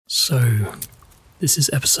So, this is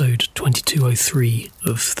episode 2203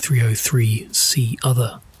 of 303 See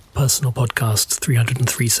Other, personal podcast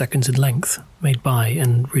 303 seconds in length, made by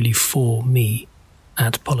and really for me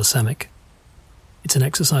at Polysemic. It's an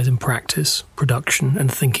exercise in practice, production and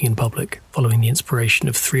thinking in public, following the inspiration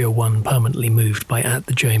of 301 Permanently Moved by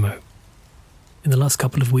the JMO. In the last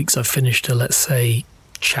couple of weeks I've finished a, let's say,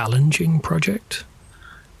 challenging project,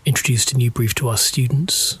 introduced a new brief to our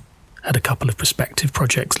students, had a couple of prospective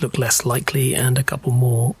projects look less likely, and a couple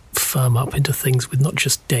more firm up into things with not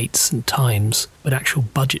just dates and times, but actual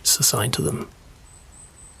budgets assigned to them.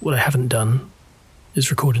 What I haven't done is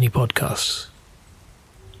record any podcasts.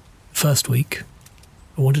 First week,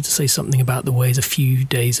 I wanted to say something about the ways a few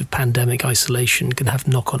days of pandemic isolation can have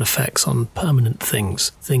knock-on effects on permanent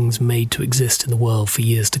things made to exist in the world for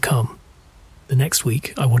years to come. The next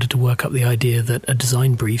week, I wanted to work up the idea that a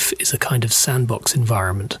design brief is a kind of sandbox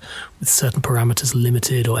environment, with certain parameters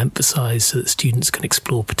limited or emphasized so that students can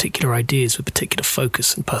explore particular ideas with particular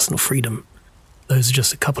focus and personal freedom. Those are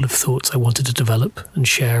just a couple of thoughts I wanted to develop and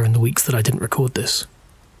share in the weeks that I didn't record this.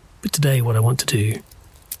 But today what I want to do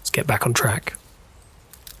is get back on track.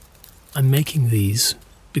 I'm making these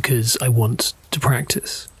because I want to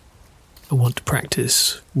practice. I want to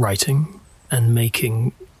practice writing and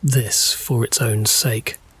making this for its own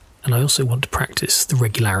sake, and I also want to practice the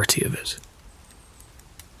regularity of it.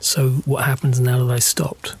 So what happens now that I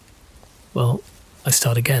stopped? Well, I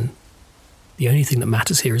start again. The only thing that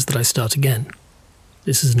matters here is that I start again.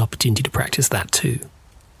 This is an opportunity to practice that too.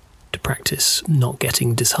 To practice not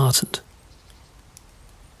getting disheartened.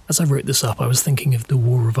 As I wrote this up, I was thinking of The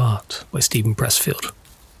War of Art by Stephen Pressfield.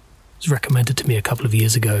 It was recommended to me a couple of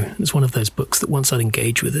years ago. It's one of those books that once I'd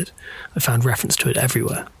engaged with it, I found reference to it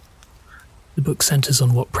everywhere. The book centres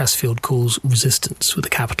on what Pressfield calls resistance with a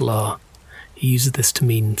capital R. He uses this to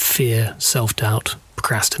mean fear, self-doubt,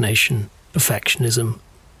 procrastination, perfectionism,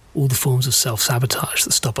 all the forms of self-sabotage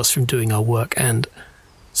that stop us from doing our work, and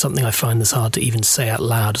something I find this hard to even say out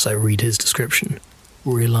loud as I read his description,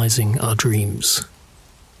 realising our dreams.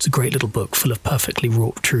 It's a great little book full of perfectly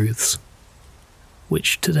wrought truths,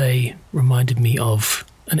 which today reminded me of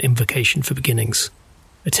An Invocation for Beginnings,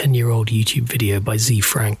 a 10-year-old YouTube video by Z.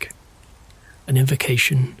 Frank. An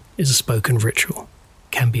invocation is a spoken ritual,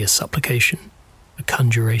 can be a supplication, a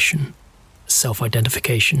conjuration, a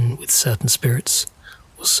self-identification with certain spirits,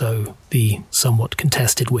 or so the somewhat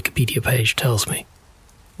contested Wikipedia page tells me.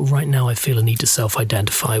 Well, right now I feel a need to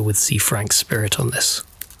self-identify with Z. Frank's spirit on this.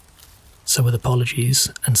 So with apologies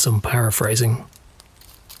and some paraphrasing,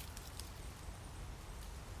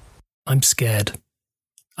 I'm scared.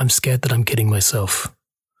 I'm scared that I'm kidding myself.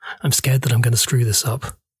 I'm scared that I'm going to screw this up.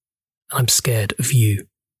 And I'm scared of you.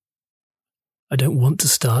 I don't want to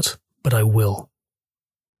start, but I will.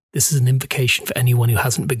 This is an invocation for anyone who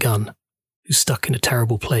hasn't begun, who's stuck in a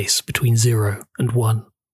terrible place between 0 and 1.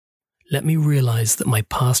 Let me realize that my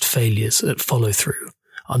past failures at follow-through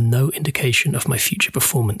are no indication of my future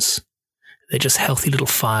performance. They're just healthy little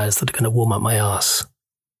fires that are going to warm up my arse.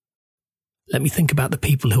 Let me think about the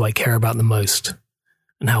people who I care about the most,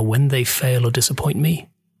 and how when they fail or disappoint me,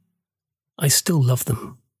 I still love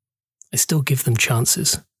them. I still give them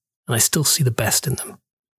chances, and I still see the best in them.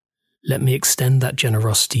 Let me extend that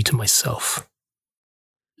generosity to myself.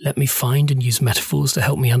 Let me find and use metaphors to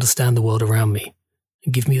help me understand the world around me,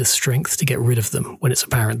 and give me the strength to get rid of them when it's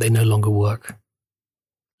apparent they no longer work.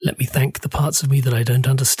 Let me thank the parts of me that I don't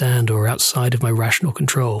understand or are outside of my rational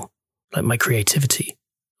control, like my creativity,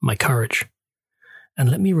 my courage. And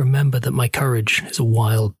let me remember that my courage is a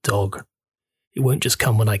wild dog. It won't just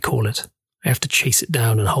come when I call it. I have to chase it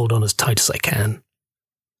down and hold on as tight as I can.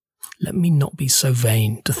 Let me not be so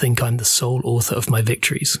vain to think I'm the sole author of my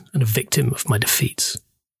victories and a victim of my defeats.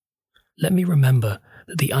 Let me remember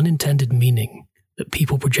that the unintended meaning that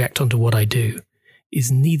people project onto what I do is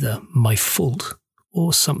neither my fault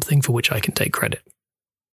or something for which I can take credit.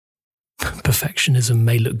 Perfectionism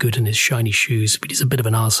may look good in his shiny shoes, but he's a bit of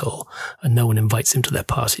an arsehole, and no one invites him to their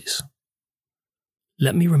parties.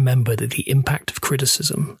 Let me remember that the impact of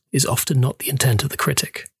criticism is often not the intent of the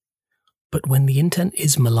critic. But when the intent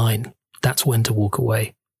is malign, that's when to walk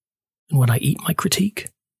away. And when I eat my critique,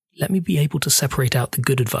 let me be able to separate out the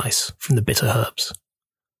good advice from the bitter herbs.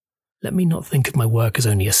 Let me not think of my work as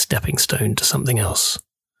only a stepping stone to something else.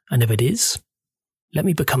 And if it is, let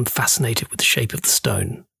me become fascinated with the shape of the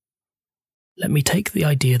stone. Let me take the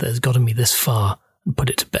idea that has gotten me this far and put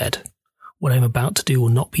it to bed. What I am about to do will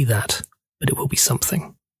not be that, but it will be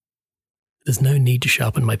something. There's no need to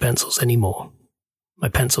sharpen my pencils anymore. My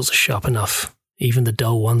pencils are sharp enough. Even the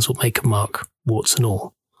dull ones will make a mark, warts and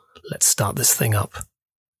all. Let's start this thing up.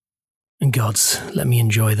 And gods, let me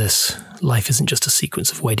enjoy this. Life isn't just a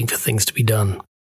sequence of waiting for things to be done.